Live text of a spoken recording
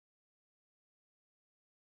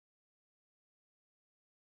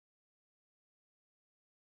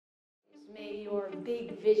May your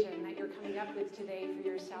big vision that you're coming up with today for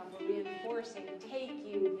yourself will reinforce and take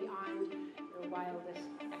you beyond your wildest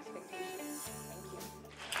expectations. Thank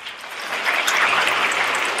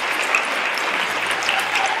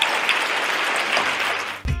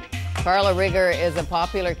you. Carla Regier is a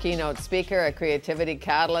popular keynote speaker, a creativity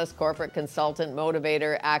catalyst, corporate consultant,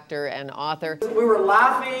 motivator, actor, and author. We were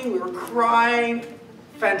laughing, we were crying.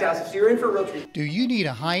 Fantastic. So you're in for a real treat. Do you need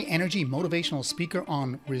a high-energy motivational speaker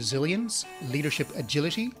on resilience, leadership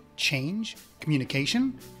agility, change,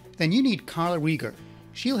 communication? Then you need Carla Regier.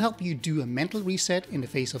 She'll help you do a mental reset in the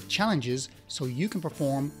face of challenges so you can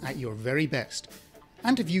perform at your very best,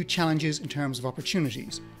 and to view challenges in terms of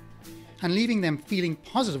opportunities, and leaving them feeling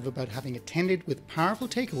positive about having attended with powerful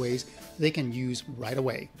takeaways they can use right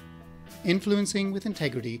away. Influencing with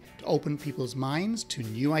integrity to open people's minds to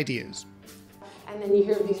new ideas. And then you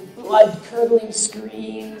hear these blood-curdling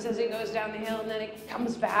screams as it goes down the hill, and then it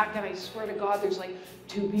comes back, and I swear to God, there's like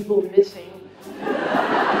 2 people missing.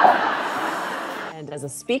 And as a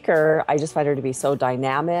speaker, I just find her to be so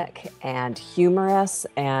dynamic and humorous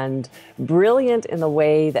and brilliant in the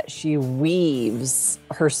way that she weaves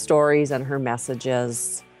her stories and her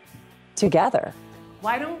messages together.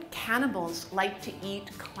 Why don't cannibals like to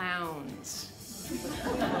eat clowns?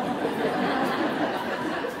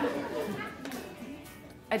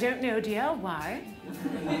 I don't know, DL, why?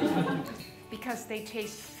 Because they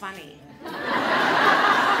taste funny.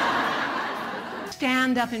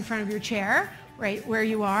 Stand up in front of your chair, right where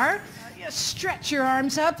you are. You stretch your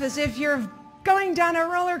arms up as if you're going down a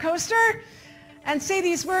roller coaster and say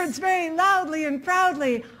these words very loudly and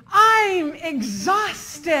proudly. I'm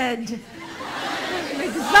exhausted. I'm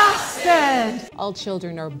exhausted. All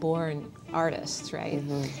children are born artists, right?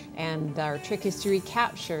 Mm-hmm. And our trick is to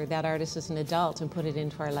recapture that artist as an adult and put it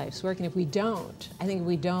into our life's work. And if we don't, I think if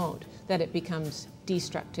we don't, that it becomes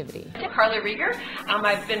destructivity. Carla Regier.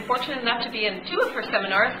 I've been fortunate enough to be in 2 of her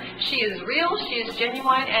seminars. She is real, she is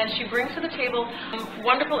genuine, and she brings to the table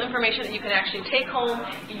wonderful information that you can actually take home,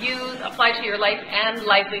 use, apply to your life and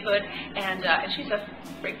livelihood, and she's a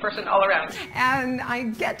great person all around. And I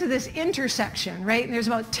get to this intersection, right? And there's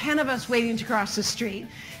about 10 of us waiting to cross the street.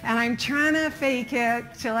 And I'm trying to fake it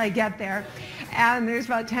till I get there. And there's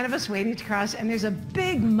about 10 of us waiting to cross, and there's a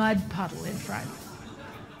big mud puddle in front.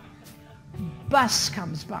 Bus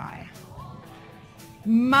comes by.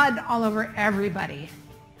 Mud all over everybody.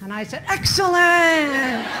 And I said, excellent!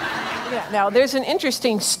 Yeah, now, there's an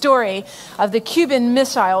interesting story of the Cuban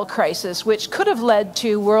Missile Crisis, which could have led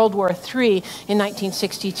to World War III in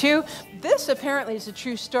 1962. This apparently is a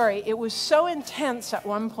true story. It was so intense at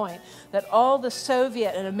one point that all the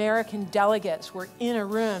Soviet and American delegates were in a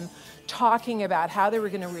room talking about how they were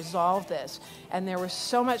going to resolve this. And there was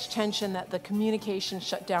so much tension that the communication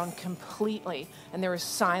shut down completely. And there was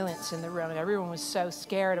silence in the room, and everyone was so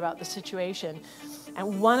scared about the situation.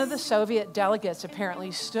 And one of the Soviet delegates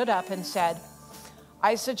apparently stood up and said,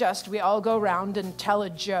 I suggest we all go around and tell a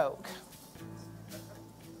joke.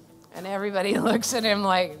 And everybody looks at him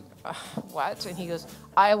like, what? And he goes,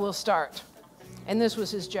 I will start. And this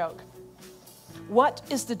was his joke. What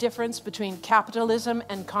is the difference between capitalism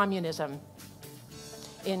and communism?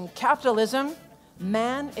 In capitalism,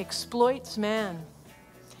 man exploits man.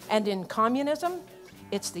 And in communism,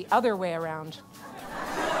 it's the other way around.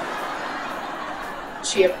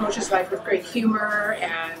 She approaches life with great humor,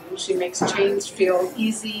 and she makes change feel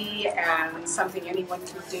easy and something anyone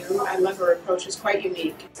can do. I love her approach. It's quite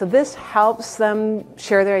unique. So this helps them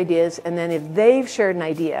share their ideas, and then if they've shared an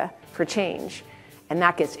idea for change, and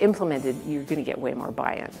that gets implemented, you're going to get way more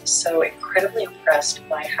buy-in. So incredibly impressed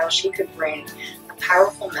by how she could bring a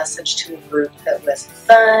powerful message to a group that was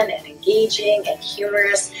fun and engaging and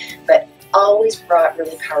humorous, but always brought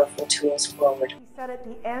really powerful tools forward. He said at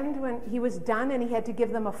the end when he was done and he had to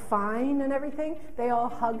give them a fine and everything, they all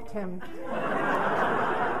hugged him.